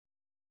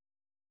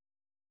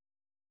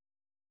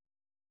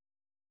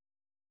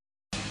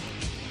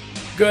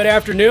Good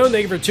afternoon.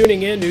 Thank you for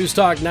tuning in. News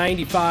Talk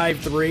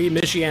 95.3,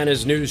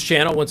 Michiana's news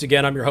channel. Once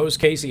again, I'm your host,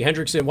 Casey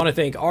Hendrickson. Want to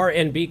thank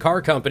R&B Car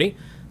Company,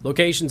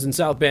 locations in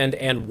South Bend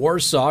and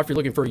Warsaw. If you're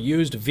looking for a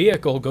used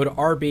vehicle, go to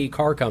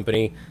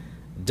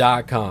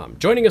rbcarcompany.com.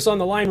 Joining us on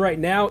the line right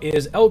now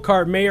is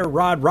Elkhart Mayor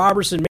Rod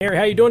Roberson. Mayor,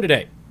 how you doing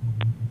today?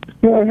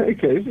 Hey,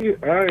 Casey.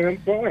 I am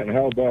fine.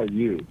 How about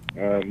you?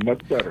 Much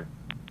better.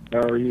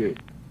 How are you?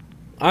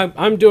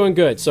 I'm doing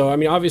good. So, I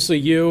mean, obviously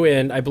you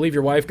and I believe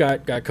your wife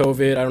got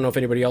COVID. I don't know if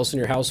anybody else in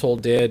your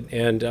household did.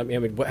 And I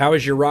mean, how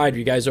was your ride? Are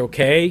you guys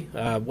okay?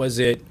 Was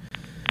it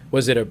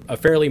a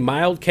fairly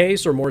mild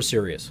case or more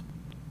serious?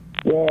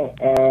 Well,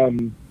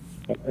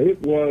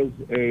 it was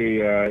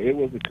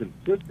a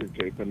consistent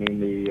case. I mean,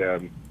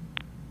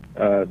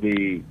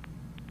 the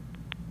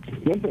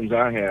symptoms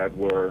I had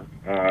were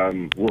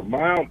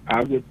mild,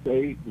 I would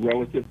say,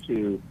 relative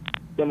to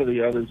some of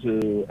the others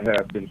who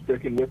have been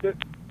sticking with it.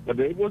 But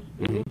it was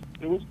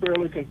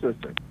fairly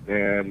consistent,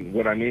 and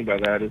what I mean by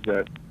that is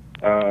that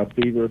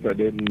fever, if I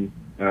didn't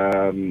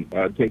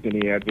take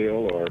any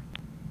Advil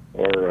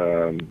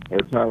or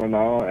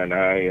Tylenol, and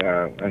I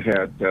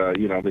had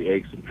the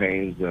aches and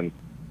pains and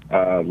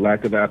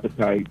lack of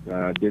appetite.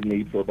 Didn't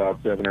eat for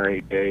about 7 or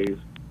 8 days.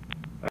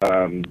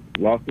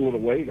 Lost a little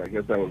weight. I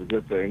guess that was a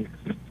good thing.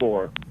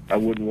 For I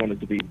wouldn't want it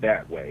to be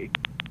that way.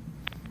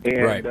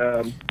 And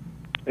right.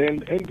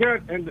 And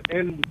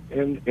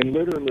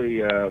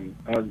literally,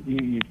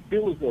 you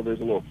feel as though there's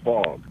a little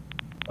fog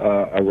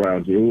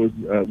around you. It was,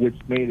 which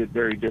made it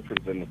very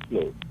different than the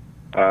flu.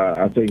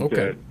 I think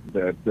okay.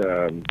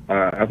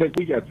 I think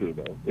we got through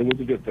though. It was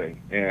a good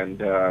thing, and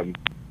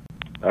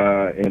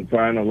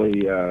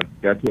finally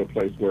got to a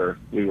place where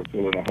we were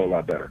feeling a whole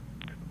lot better.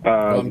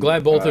 Well, I'm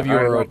glad both of you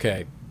are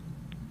okay.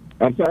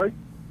 I'm sorry?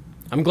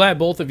 I'm glad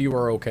both of you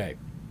are okay.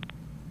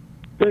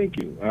 Thank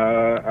you.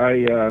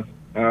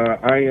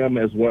 I am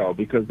as well,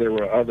 because there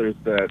were others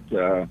that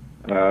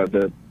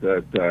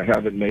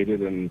haven't made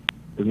it. And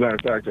as a matter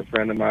of fact, a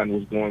friend of mine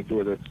was going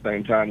through it at the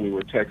same time. We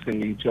were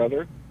texting each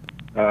other,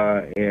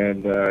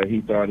 and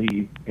he thought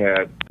he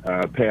had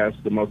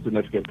passed the most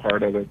significant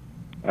part of it.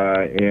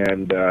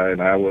 And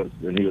I was,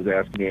 and he was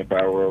asking me if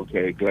I were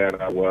okay. Glad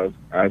I was.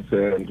 I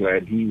said I'm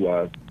glad he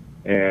was.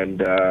 And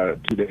 2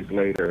 days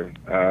later,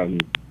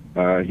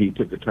 he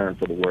took a turn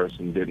for the worse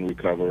and didn't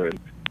recover. And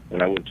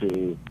I went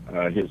to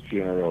his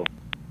funeral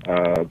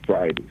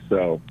Friday.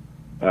 So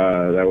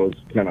that was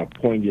kind of a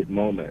poignant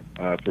moment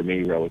for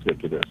me relative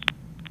to this.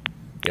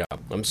 Yeah,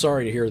 I'm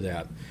sorry to hear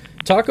that.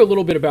 Talk a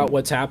little bit about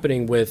what's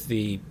happening with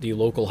the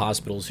local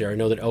hospitals here. I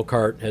know that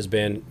Elkhart has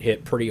been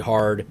hit pretty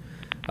hard.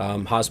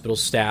 Hospital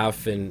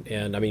staff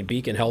and I mean,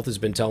 Beacon Health has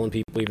been telling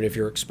people, even if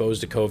you're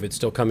exposed to COVID,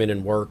 still come in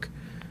and work.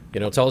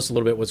 Tell us a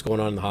little bit what's going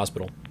on in the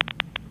hospital.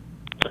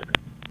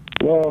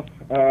 Well,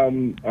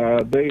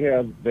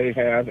 they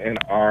have and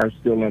are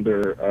still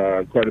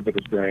under quite a bit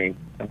of strain.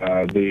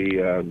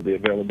 The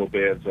available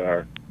beds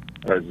are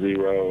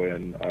zero,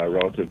 and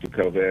relative to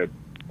COVID,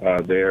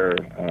 their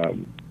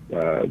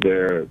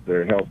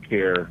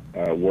healthcare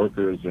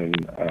workers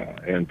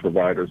and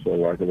providers, for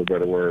lack of a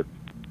better word,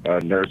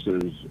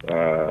 nurses,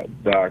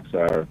 docs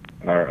are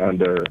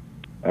under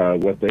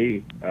what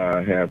they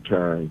have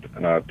termed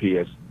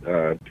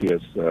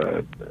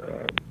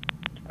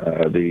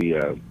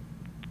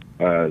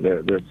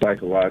their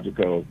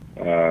psychological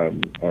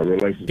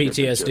relationship.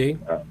 PTSD?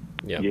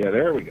 Yeah,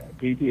 there we go.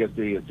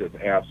 PTSD is just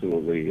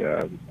absolutely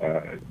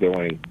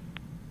going,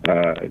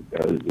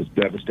 it's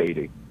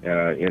devastating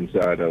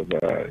inside of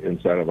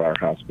our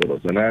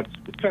hospitals. And it's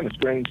kind of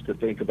strange to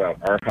think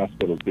about our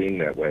hospitals being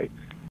that way,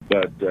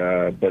 but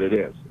it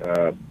is.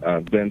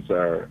 Vents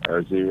are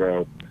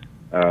zero.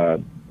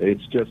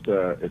 It's just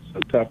it's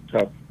a tough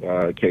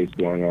case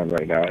going on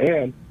right now.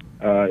 And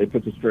it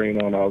puts a strain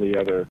on all the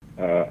other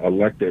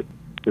elected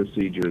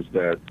procedures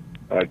that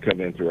come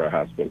in through our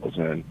hospitals,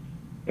 and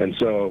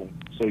so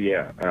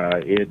yeah,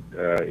 it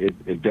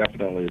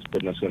definitely is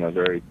putting us in a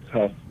very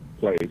tough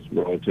place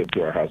relative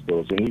to our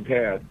hospitals. And we've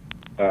had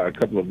a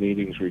couple of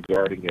meetings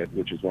regarding it,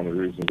 which is one of the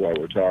reasons why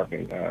we're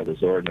talking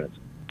this ordinance.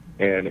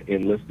 And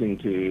in listening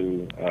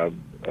to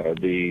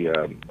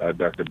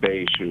Dr.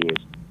 Beige, who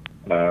is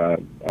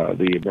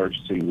the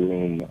emergency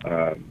room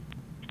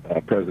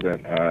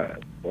president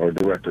or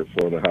director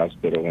for the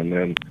hospital, and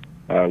then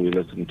we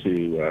listened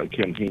to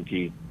Kim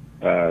Hinkie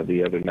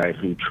the other night,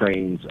 who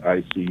trains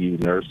ICU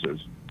nurses,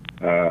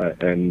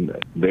 and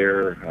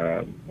their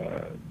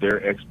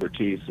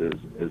expertise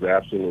is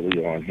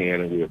absolutely on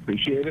hand, and we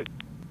appreciate it.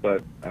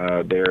 But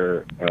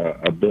their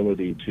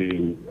ability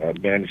to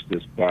manage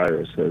this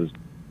virus has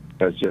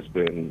just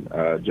been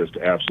just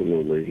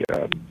absolutely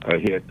a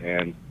hit,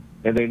 and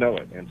they know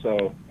it. And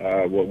so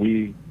what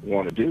we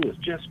want to do is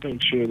just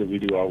make sure that we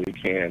do all we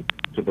can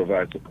to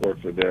provide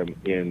support for them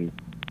in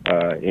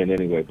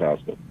any way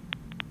possible.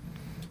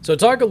 So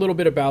talk a little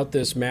bit about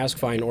this mask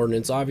fine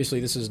ordinance.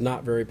 Obviously, this is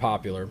not very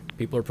popular.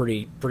 People are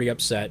pretty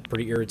upset,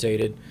 pretty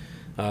irritated.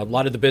 A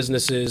lot of the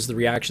businesses, the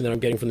reaction that I'm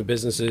getting from the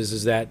businesses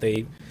is that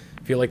they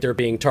feel like they're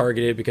being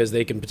targeted because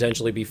they can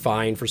potentially be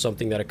fined for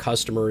something that a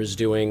customer is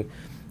doing.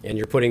 and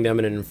you're putting them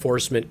in an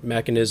enforcement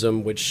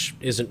mechanism which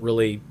isn't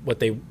really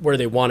where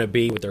they want to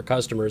be with their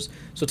customers.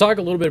 So talk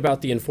a little bit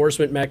about the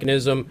enforcement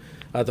mechanism,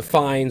 the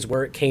fines,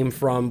 where it came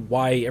from,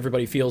 why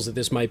everybody feels that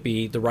this might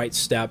be the right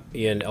step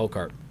in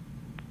Elkhart.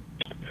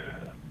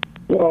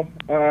 Well,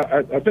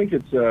 I think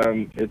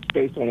it's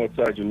based on what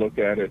side you look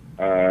at it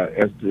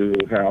as to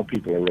how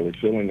people are really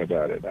feeling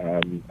about it.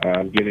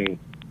 I'm getting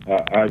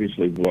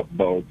obviously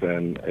both,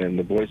 and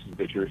the voices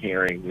that you're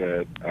hearing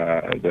that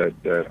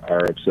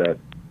are upset,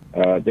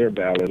 they're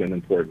valid and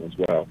important as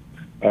well.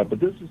 But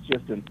this is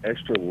just an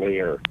extra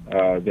layer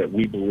that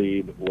we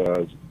believe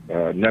was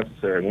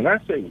necessary. When I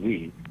say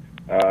we,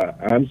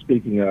 I'm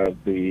speaking of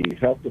the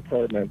health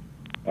department,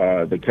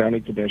 the county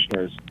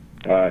commissioners,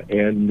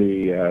 and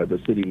the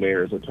city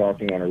mayors are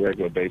talking on a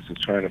regular basis,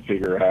 trying to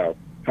figure out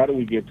how do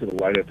we get to the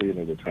light at the end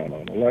of the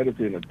tunnel. The light at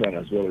the end of the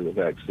tunnel is really the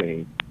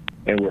vaccine,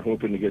 and we're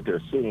hoping to get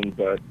there soon,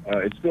 but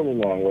it's still a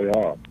long way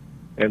off.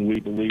 And we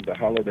believe the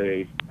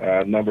holiday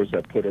numbers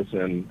have put us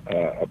in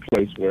a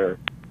place where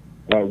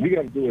we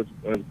got to do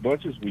as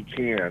much as we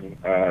can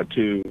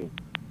to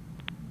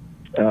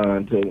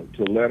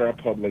let our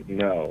public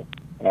know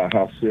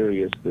how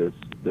serious this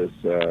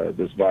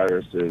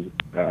virus is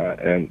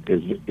and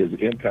is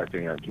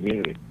impacting our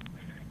community.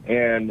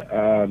 And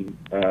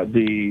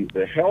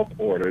the health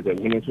order that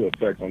went into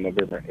effect on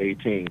November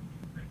 18th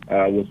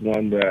was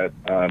one that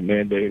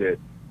mandated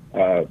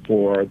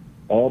for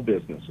all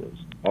businesses,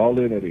 all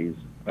entities,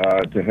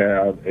 to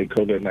have a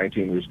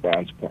COVID-19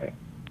 response plan.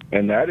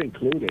 And that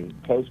including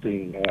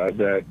posting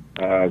that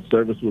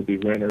service would be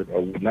rendered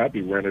or would not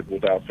be rendered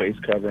without face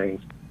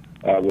coverings,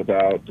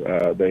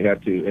 they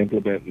had to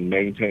implement and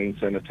maintain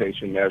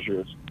sanitation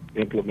measures,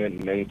 implement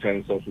and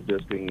maintain social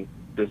distancing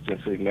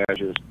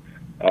measures,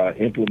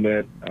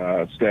 implement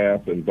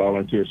staff and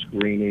volunteer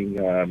screening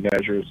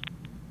measures,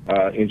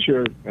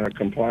 ensure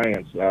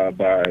compliance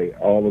by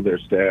all of their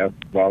staff,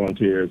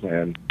 volunteers,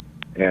 and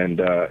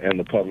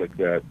the public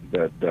that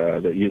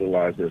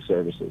utilize their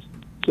services.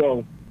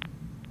 So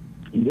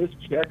this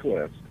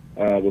checklist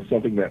was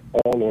something that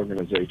all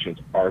organizations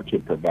are to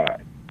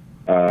provide.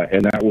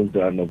 And that was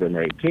done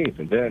November 18th.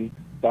 And then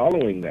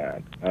following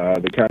that,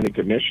 the county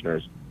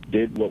commissioners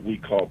did what we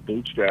call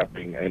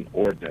bootstrapping an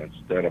ordinance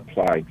that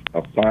applied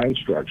a fine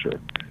structure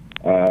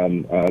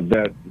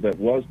that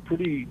was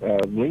pretty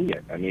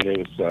lenient. I mean,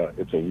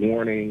 it's a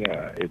warning.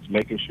 It's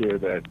making sure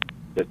that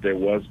there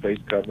was face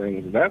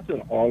coverings. And that's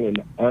in all in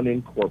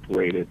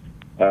unincorporated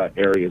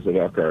areas of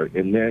Elkhart.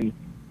 And then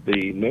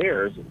the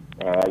mayors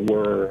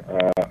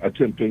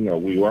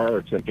we are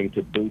attempting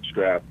to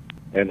bootstrap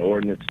an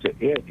ordinance to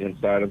it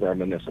inside of our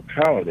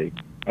municipality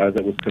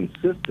that was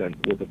consistent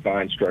with the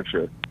fine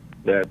structure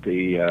that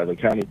the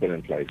county put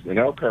in place. In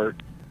Elkhart,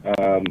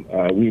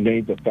 we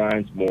made the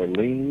fines more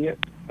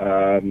lenient,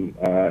 and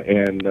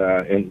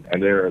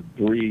there are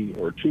 3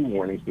 or 2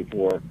 warnings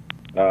before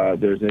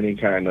there's any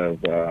kind of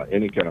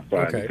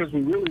fine, okay, because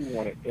we really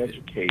want to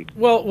educate.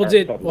 Well,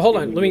 hold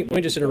on. Let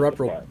me just interrupt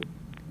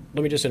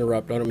Let me just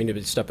interrupt. I don't mean to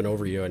be stepping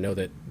over you. I know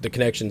that the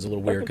connection's a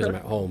little weird because I'm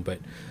at home. But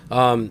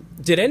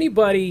did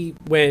anybody,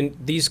 when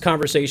these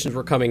conversations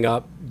were coming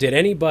up, did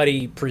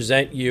anybody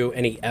present you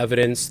any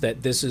evidence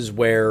that this is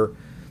where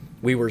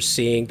we were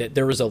seeing that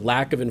there was a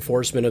lack of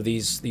enforcement of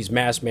these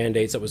mask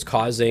mandates that was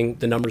causing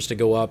the numbers to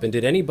go up? And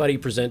did anybody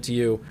present to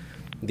you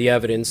the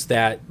evidence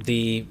that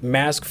the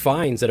mask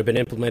fines that have been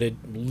implemented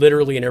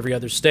literally in every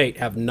other state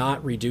have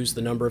not reduced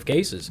the number of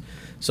cases?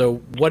 So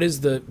what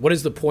is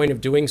the point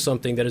of doing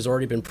something that has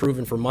already been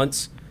proven for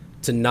months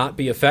to not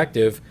be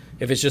effective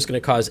if it's just going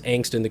to cause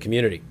angst in the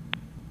community?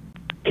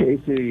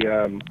 Casey,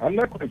 I'm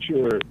not quite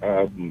sure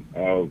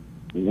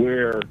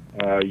where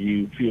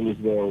you feel as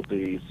though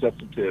the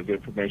substantive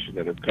information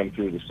that has come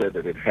through has said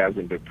that it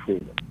hasn't been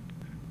proven.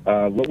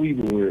 What we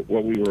were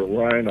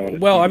relying on.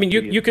 Well, I mean,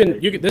 you can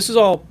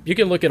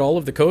look at all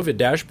of the COVID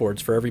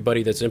dashboards for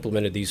everybody that's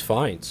implemented these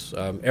fines.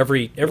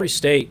 Every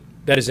state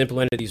that has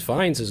implemented these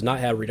fines has not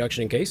had a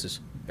reduction in cases.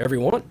 Every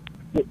one.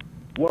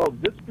 Well,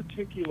 this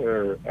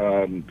particular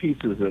piece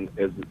is an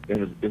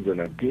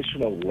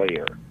additional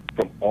layer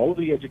from all of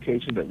the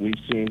education that we've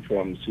seen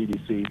from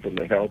CDC, from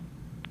the health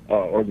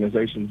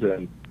organizations,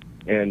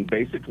 and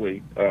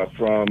basically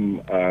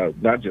from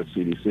not just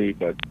CDC,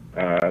 but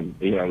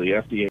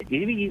the FDA,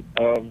 any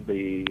of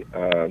the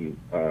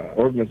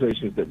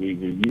organizations that we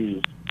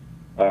reviewed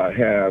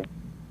have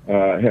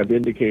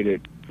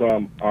indicated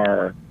from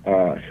our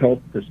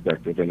health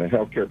perspective and the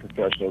healthcare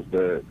professionals,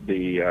 the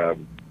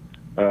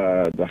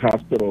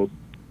hospitals,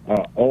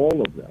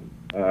 all of them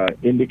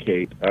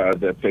indicate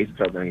that face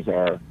coverings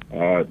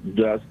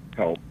does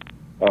help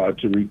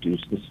to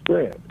reduce the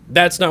spread.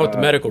 That's not what the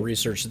medical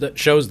research that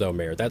shows, though,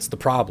 Mayor. That's the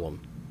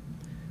problem.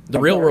 The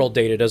real-world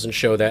data doesn't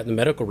show that, and the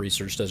medical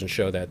research doesn't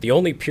show that. The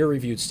only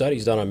peer-reviewed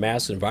studies done on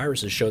masks and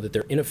viruses show that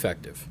they're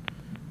ineffective.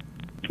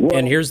 Well,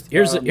 and here's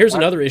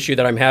another issue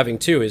that I'm having,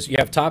 too, is you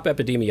have top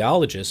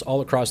epidemiologists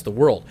all across the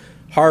world.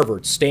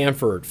 Harvard,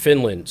 Stanford,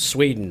 Finland,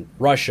 Sweden,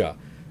 Russia.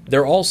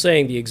 They're all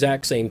saying the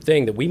exact same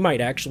thing, that we might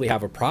actually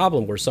have a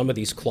problem where some of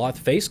these cloth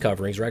face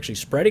coverings are actually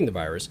spreading the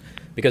virus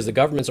because the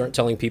governments aren't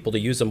telling people to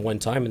use them one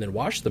time and then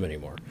wash them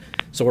anymore.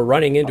 So we're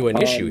running into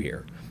an issue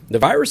here. The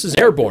virus is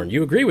airborne.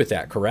 You agree with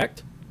that,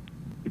 correct?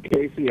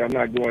 Casey, I'm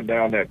not going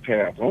down that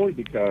path only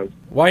because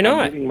why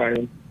not?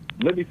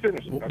 Let me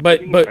finish.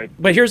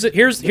 But here's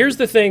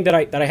the thing that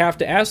I have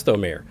to ask though,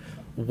 Mayor.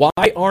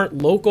 Why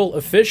aren't local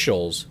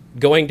officials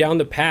going down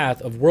the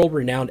path of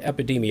world-renowned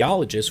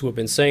epidemiologists who have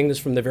been saying this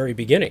from the very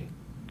beginning?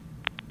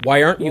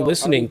 Why aren't you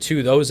listening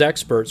to those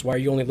experts? Why are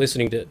you only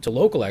listening to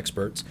local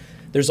experts?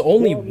 There's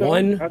only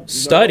one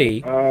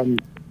study,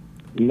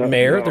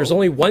 Mayor. There's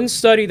only one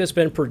study that's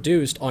been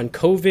produced on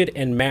COVID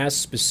and masks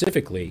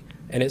specifically,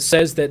 and it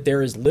says that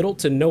there is little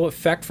to no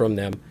effect from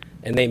them,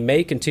 and they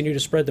may continue to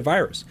spread the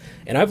virus.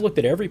 And I've looked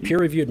at every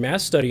peer-reviewed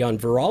mask study on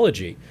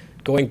virology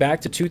going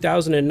back to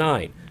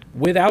 2009.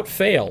 Without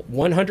fail,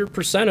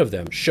 100% of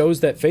them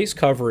shows that face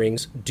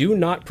coverings do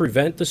not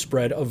prevent the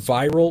spread of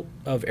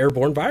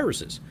airborne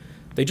viruses.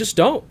 They just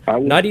don't.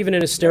 Not even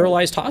in a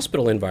sterilized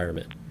hospital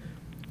environment.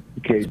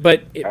 Okay,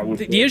 but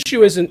the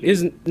issue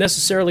isn't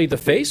necessarily the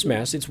face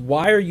mask. It's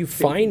why are you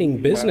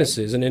fining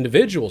businesses and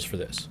individuals for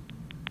this?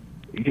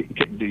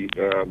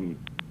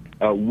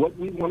 What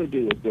we want to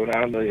do is go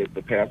down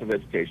the path of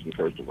education,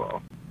 first of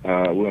all. We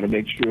want to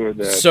make sure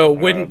that... So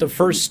wouldn't the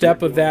first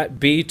step of that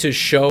be to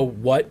show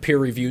what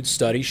peer-reviewed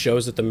study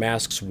shows that the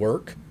masks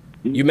work?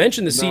 You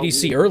mentioned the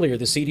CDC earlier.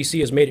 The CDC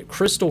has made it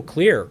crystal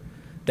clear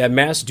that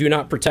masks do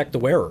not protect the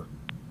wearer.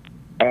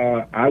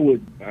 Our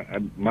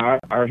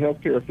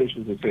healthcare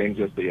officials are saying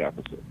just the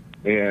opposite.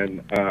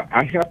 And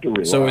I have to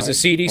rely... So is the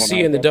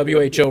CDC and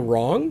the WHO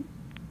wrong?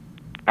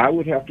 I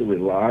would have to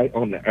rely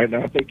on that, and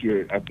I think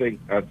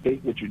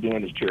what you're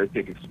doing is cherry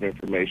picking some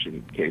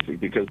information, Casey,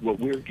 because what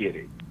we're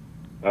getting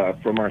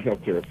from our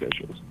healthcare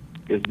officials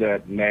is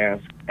that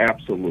masks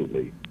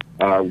absolutely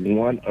are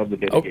one of the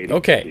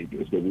mitigating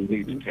procedures that we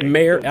need to take.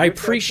 Mayor, I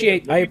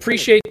appreciate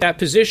that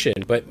position,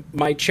 but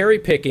my cherry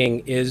picking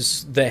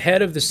is the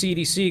head of the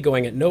CDC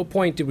going, at no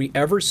point did we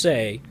ever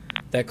say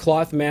that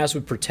cloth masks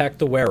would protect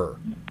the wearer.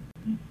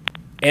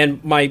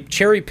 And my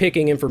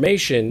cherry-picking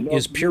information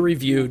is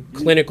peer-reviewed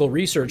clinical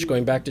research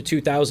going back to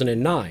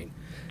 2009.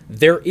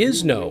 There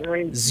is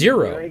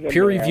zero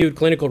peer-reviewed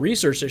clinical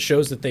research that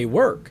shows that they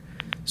work.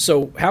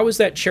 So how is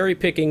that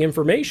cherry-picking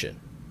information?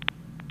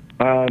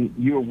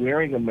 You're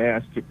wearing a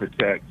mask to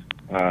protect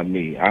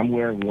me. I'm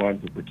wearing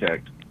one to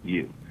protect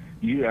you.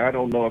 I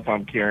don't know if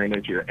I'm carrying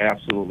it. You're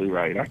absolutely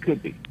right. I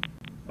could be.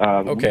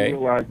 Okay,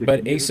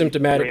 but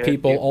asymptomatic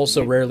people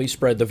also rarely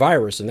spread the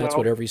virus, and that's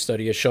what every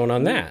study has shown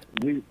on that.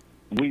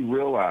 We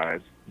realize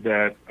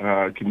that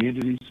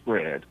community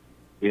spread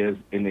is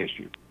an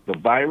issue. The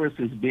virus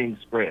is being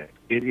spread.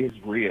 It is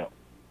real.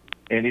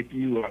 And if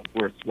you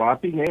were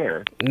swapping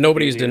air...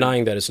 Nobody's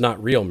denying that it's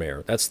not real,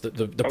 Mayor. That's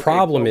the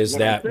problem is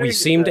that we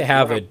seem to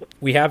have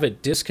a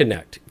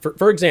disconnect.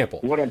 For example,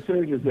 what I'm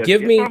saying is that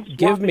give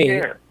me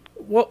air,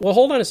 well,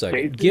 hold on a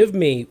second. Give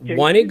me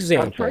one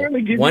example.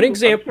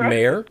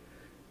 Mayor.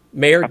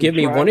 Mayor, give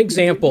me one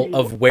example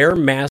of where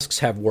masks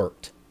have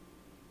worked.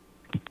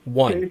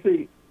 One.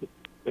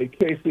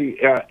 Casey,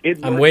 it works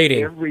I'm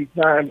waiting. Every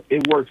time.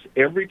 It works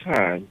every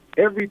time.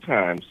 Every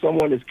time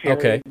someone is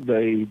carrying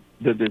the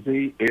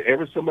disease,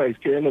 somebody's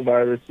carrying the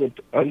virus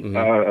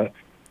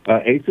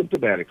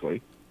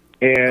asymptomatically,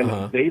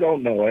 and they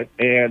don't know it,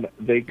 and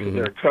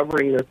they're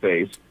covering their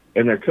face,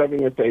 and they're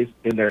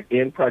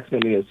in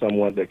proximity of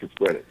someone that could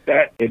spread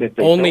it.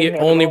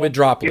 Only with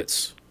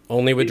droplets.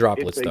 Only with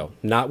droplets, though,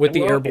 not with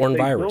the airborne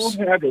virus.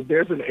 Don't have it.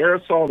 There's an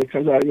aerosol that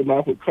comes out of your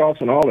mouth with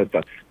coughs and all that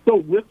stuff. So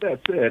with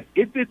that said,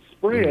 if it's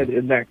spread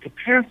in that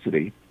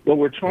capacity, what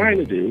we're trying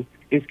to do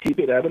is keep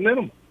it at a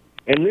minimum.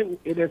 And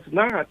it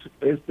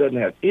doesn't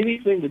have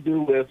anything to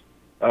do with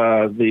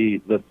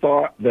the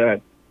thought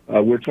that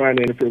we're trying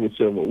to interfere with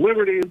civil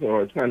liberties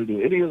or trying to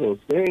do any of those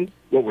things.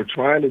 What we're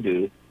trying to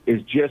do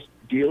is just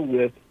deal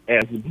with,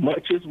 as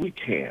much as we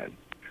can,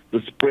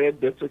 the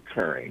spread that's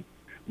occurring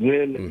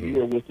when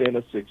you're within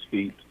a 6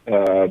 feet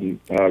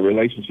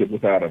relationship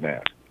without a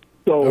mask.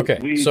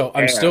 So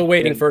I'm still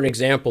waiting for an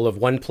example of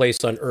one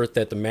place on Earth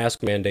that the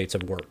mask mandates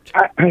have worked.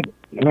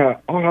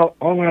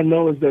 All I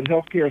know is that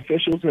healthcare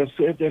officials have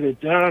said that it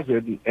does,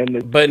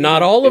 but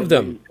not all of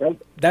them.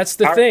 That's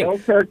the thing.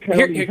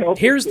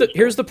 Here's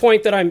the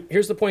point that I'm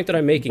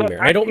making,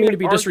 Mayor. I don't mean to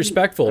be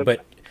disrespectful,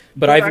 but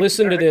I've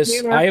listened to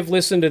this. I have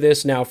listened to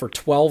this now for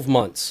 12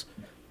 months.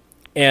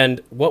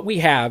 And what we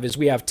have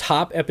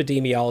top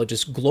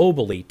epidemiologists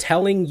globally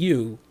telling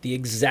you the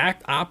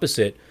exact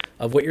opposite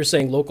of what you're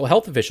saying local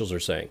health officials are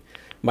saying.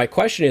 My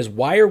question is,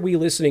 why are we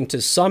listening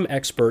to some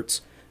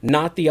experts,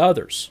 not the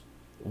others?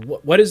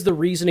 What is the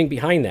reasoning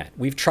behind that?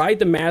 We've tried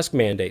the mask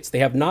mandates. They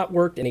have not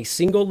worked in a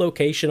single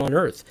location on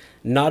Earth.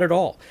 Not at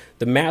all.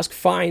 The mask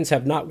fines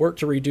have not worked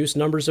to reduce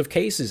numbers of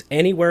cases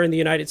anywhere in the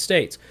United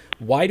States.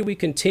 Why do we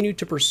continue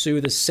to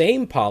pursue the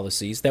same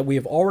policies that we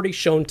have already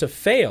shown to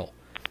fail?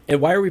 And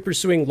why are we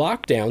pursuing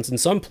lockdowns in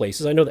some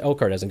places? I know that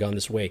Elkhart hasn't gone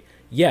this way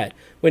yet,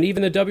 when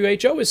even the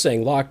WHO is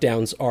saying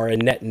lockdowns are a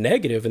net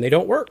negative and they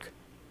don't work.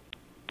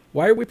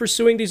 Why are we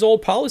pursuing these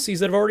old policies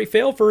that have already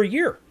failed for a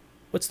year?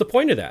 What's the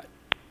point of that?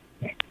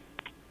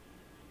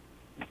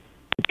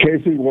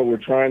 Casey, what we're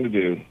trying to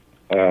do,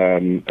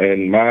 and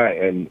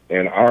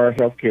our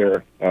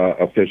healthcare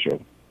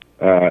official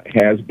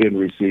has been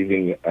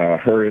receiving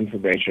her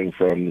information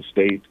from the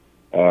state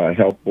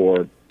health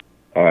board,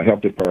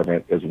 health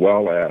department, as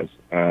well as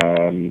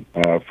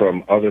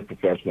from other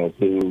professionals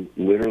who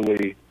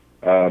literally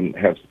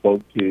have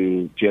spoke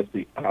to just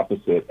the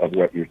opposite of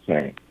what you're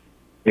saying.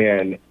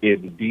 And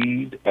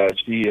indeed,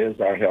 she is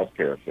our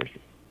healthcare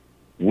official.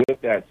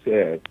 With that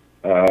said,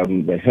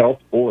 the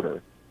health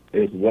order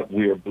is what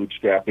we are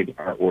bootstrapping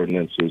our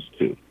ordinances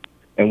to.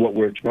 And what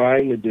we're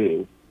trying to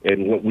do,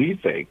 and what we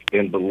think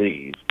and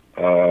believe,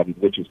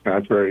 which is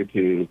contrary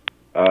to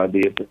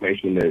the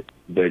information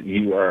that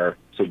you are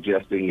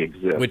suggesting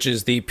exists. Which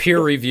is the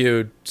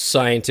peer-reviewed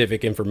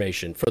scientific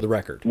information, for the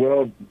record.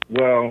 Well,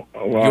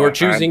 you're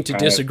choosing to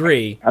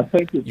disagree. I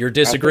think you're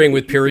disagreeing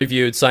with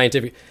peer-reviewed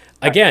scientific.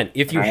 Again,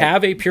 if you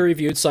have a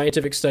peer-reviewed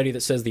scientific study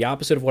that says the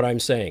opposite of what I'm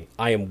saying,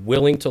 I am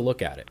willing to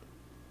look at it.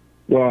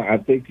 Well, I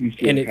think you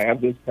should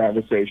have this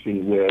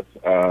conversation with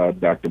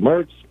Dr.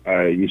 Mertz.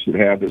 You should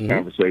have this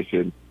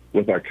conversation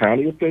with our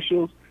county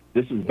officials.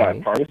 This is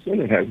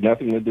bipartisan. It has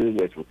nothing to do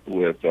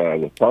with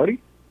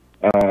party,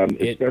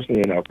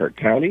 especially in Elkhart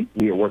County.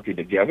 We are working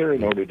together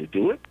in order to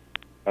do it.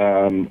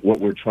 What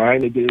we're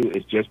trying to do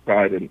is just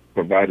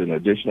provide an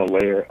additional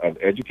layer of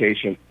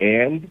education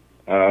and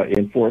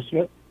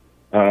enforcement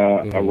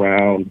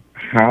around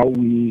how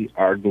we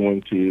are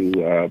going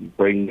to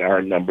bring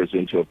our numbers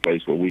into a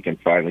place where we can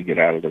finally get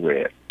out of the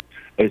red.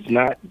 It's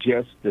not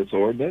just this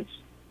ordinance.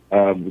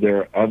 There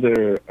are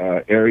other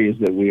areas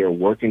that we are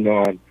working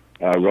on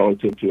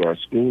relative to our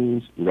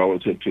schools,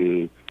 relative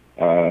to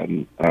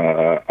our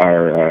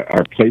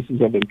places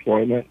of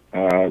employment.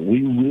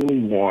 We really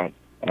want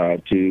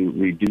to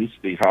reduce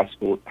the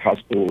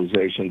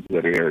hospitalizations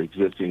that are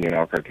existing in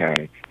Elkhart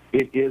County.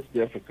 It is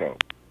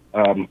difficult.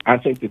 I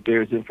think that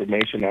there's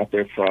information out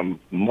there from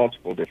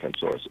multiple different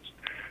sources,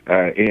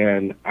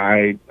 and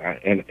our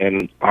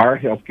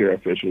healthcare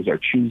officials are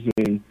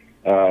choosing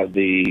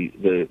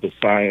the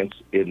science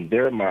in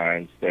their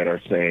minds that are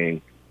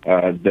saying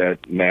that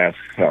masks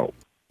help.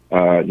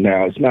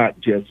 Now, it's not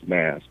just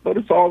masks, but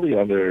it's all the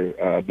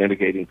other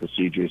mitigating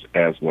procedures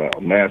as well.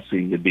 Masks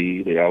seem to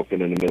be the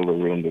elephant in the middle of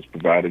the room that's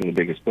providing the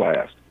biggest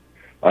blast.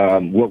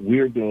 What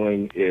we're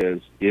doing is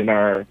in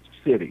our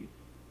city,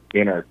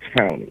 in our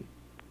county,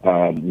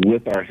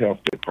 with our health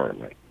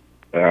department,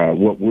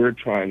 what we're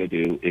trying to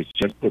do is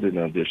just put an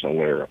additional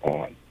layer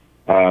on.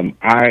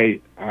 I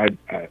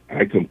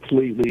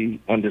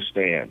completely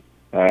understand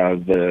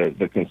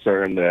the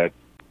concern that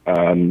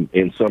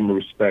in some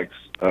respects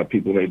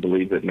people may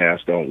believe that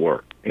masks don't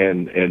work,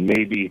 and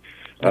maybe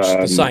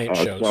the science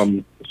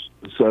shows.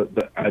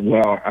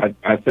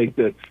 I think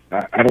that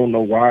I don't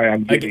know why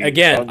I'm getting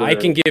I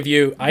can give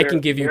you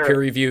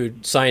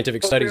peer-reviewed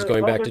scientific studies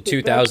going back to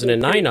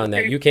 2009 on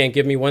that. You can't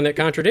give me one that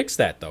contradicts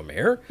that, though,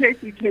 Mayor.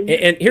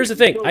 And here's the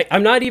thing: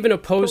 I'm not even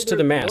opposed to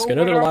the mask. I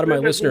know that a lot of my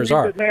listeners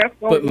are,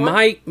 but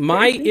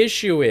my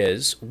issue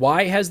is,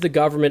 why has the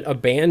government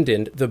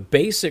abandoned the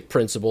basic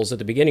principles at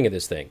the beginning of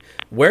this thing?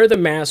 Wear the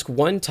mask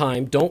one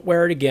time, don't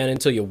wear it again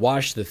until you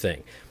wash the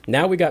thing.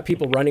 Now we got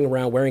people running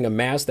around wearing a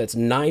mask that's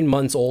 9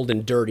 months old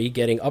and dirty,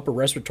 getting upper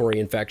respiratory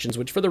infections,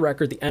 which, for the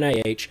record, the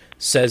NIH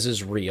says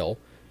is real.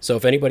 So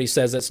if anybody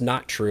says that's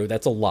not true,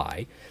 that's a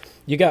lie.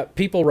 You got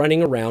people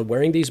running around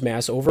wearing these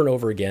masks over and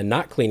over again,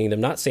 not cleaning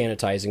them, not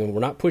sanitizing them. We're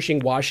not pushing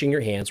washing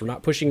your hands. We're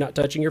not pushing not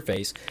touching your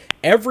face.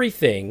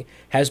 Everything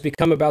has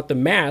become about the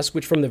mask,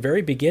 which from the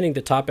very beginning,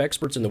 the top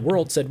experts in the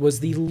world said was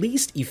the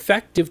least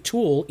effective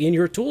tool in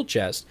your tool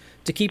chest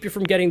to keep you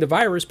from getting the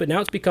virus. But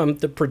now it's become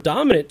the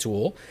predominant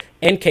tool,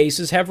 and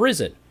cases have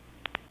risen.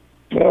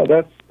 Well,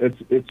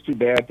 it's too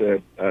bad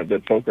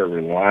that folk are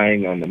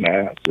relying on the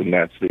mask, and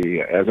that's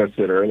as I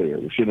said earlier,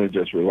 we shouldn't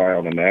just rely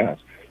on the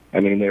mask. I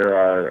mean, there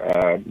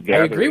are. I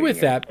agree with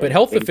that, but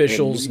health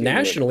officials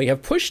nationally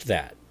have pushed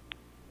that.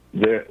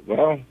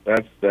 Well,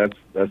 that's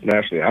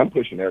nationally. I'm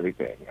pushing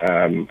everything.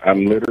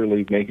 I'm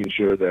literally making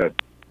sure that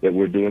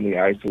we're doing the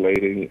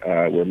isolating.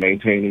 We're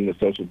maintaining the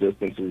social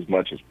distance as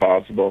much as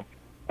possible.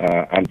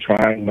 I'm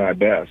trying my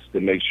best to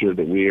make sure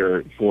that we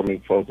are informing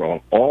folks on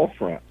all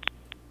fronts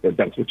that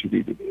that's what you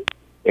need to do.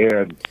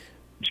 And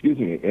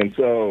and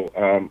so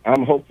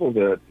I'm hopeful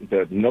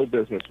that no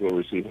business will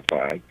receive a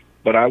fine.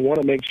 But I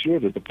want to make sure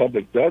that the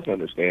public does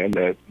understand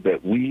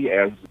that we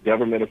as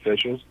government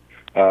officials,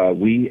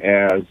 we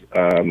as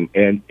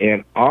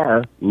and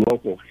our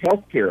local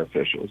healthcare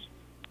officials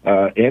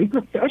and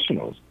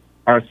professionals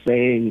are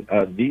saying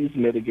these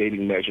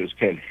mitigating measures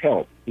can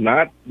help. They're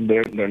not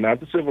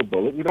the silver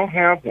bullet. We don't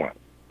have one.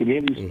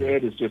 Community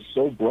spread is just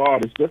so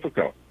broad, it's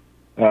difficult.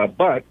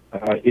 But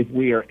if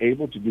we are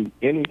able to do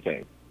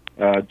anything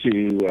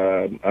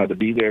to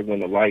be there when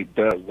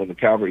the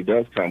cavalry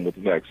does come with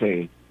the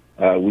vaccine,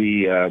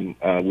 we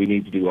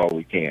need to do all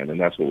we can, and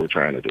that's what we're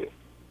trying to do.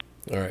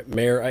 All right,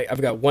 Mayor, I've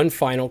got one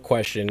final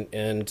question,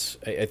 and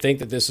I think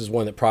that this is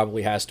one that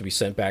probably has to be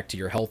sent back to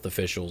your health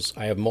officials.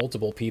 I have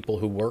multiple people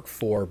who work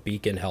for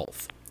Beacon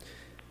Health.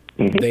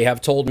 They have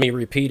told me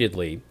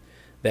repeatedly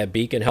that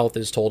Beacon Health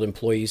has told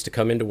employees to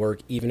come into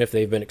work even if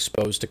they've been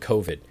exposed to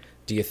COVID.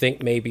 Do you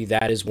think maybe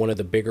that is one of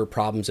the bigger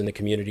problems in the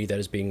community that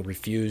is being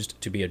refused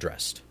to be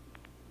addressed?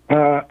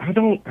 I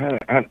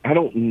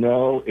don't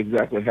know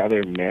exactly how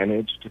they're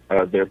managed,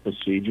 their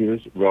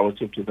procedures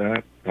relative to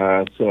that.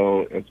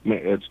 So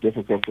it's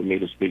difficult for me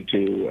to speak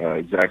to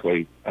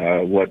exactly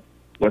what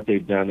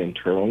they've done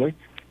internally.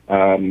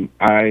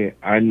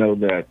 I know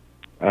that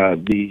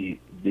the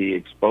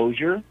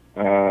exposure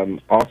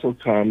also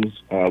comes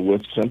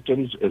with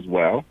symptoms as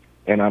well,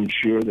 and I'm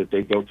sure that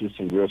they go through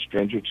some real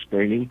stringent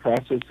screening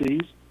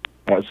processes.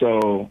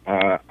 So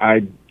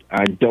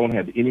I don't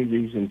have any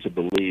reason to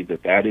believe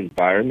that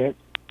environment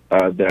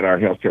that our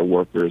healthcare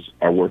workers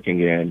are working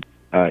in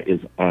is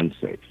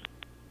unsafe.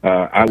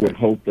 I would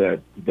hope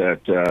that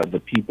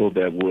the people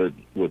that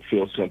would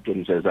feel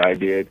symptoms as I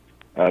did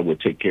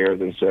would take care of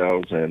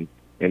themselves and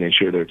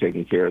ensure they're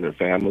taking care of their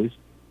families.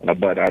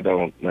 But I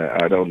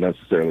don't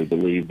necessarily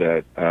believe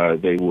that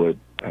they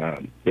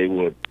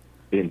would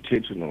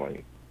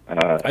intentionally.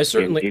 I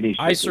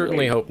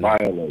certainly hope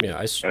not. Yeah,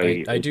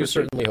 I do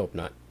certainly hope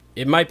not.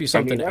 It might be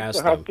something to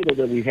ask them. That's the hospital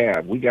that we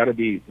have.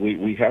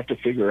 We have to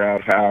figure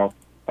out how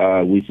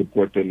we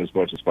support them as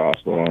much as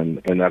possible,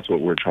 and that's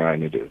what we're trying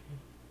to do.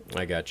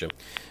 I got you.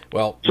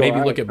 Well, so maybe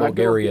look at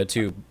Bulgaria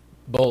too.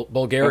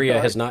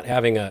 Bulgaria is not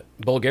having a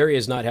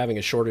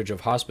shortage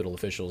of hospital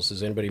officials.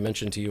 Has anybody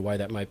mentioned to you why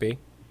that might be?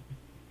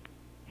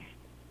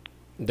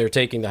 They're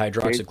taking the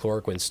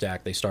hydroxychloroquine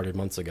stack they started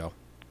months ago.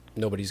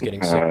 Nobody's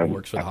getting sick who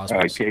works for the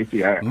hospitals.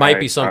 Casey, might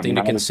be something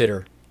to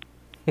consider.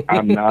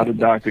 I'm not a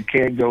doctor.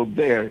 Can't go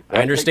there.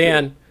 I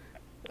understand.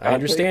 I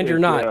understand you're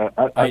not.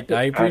 I appreciate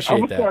that. I'm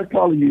going to start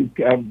calling you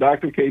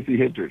Dr. Casey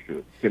Hendricks.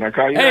 Can I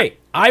call you Hey, that?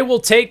 I will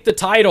take the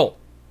title.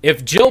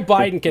 If Jill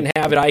Biden can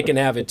have it, I can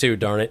have it too,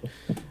 darn it.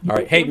 All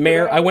right. Hey,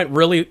 Mayor, I went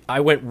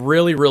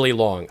really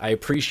long. I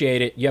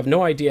appreciate it. You have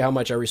no idea how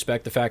much I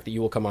respect the fact that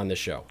you will come on this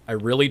show. I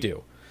really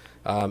do.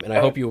 And I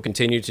hope you will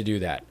continue to do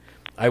that.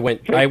 I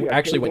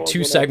actually went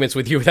 2 segments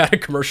with you without a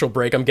commercial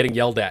break. I'm getting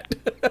yelled at.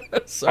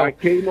 So, I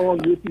came on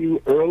with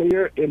you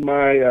earlier in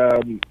my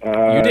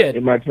you did.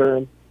 in my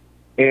term,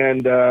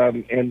 and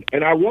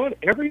I want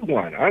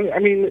everyone. I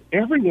mean,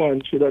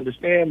 everyone should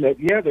understand that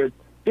there are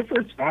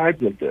different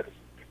sides of this,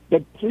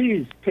 but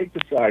please take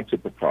the side to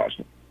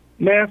precaution.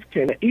 Mask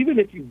can, even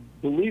if you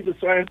believe the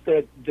science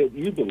that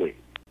you believe,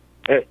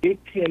 it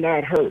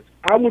cannot hurt.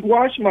 I would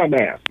wash my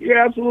mask. You're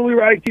absolutely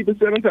right. Keep it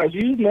sanitized.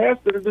 Use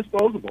masks that are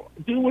disposable.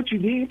 Do what you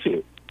need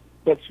to.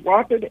 But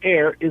swapping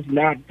air is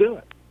not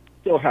good.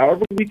 So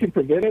however we can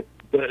prevent it,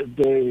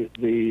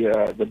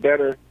 the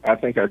better I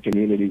think our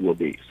community will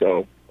be.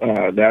 So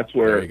that's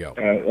where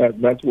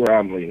that's where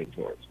I'm leaning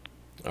towards.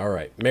 All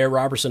right. Mayor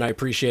Roberson, I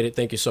appreciate it.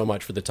 Thank you so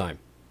much for the time.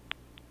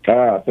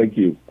 Thank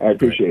you. I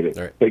appreciate it.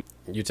 All right.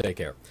 You take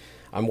care.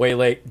 I'm way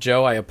late.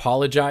 Joe, I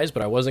apologize,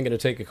 but I wasn't going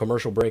to take a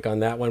commercial break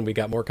on that one. We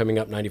got more coming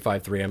up,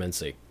 95.3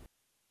 MNC.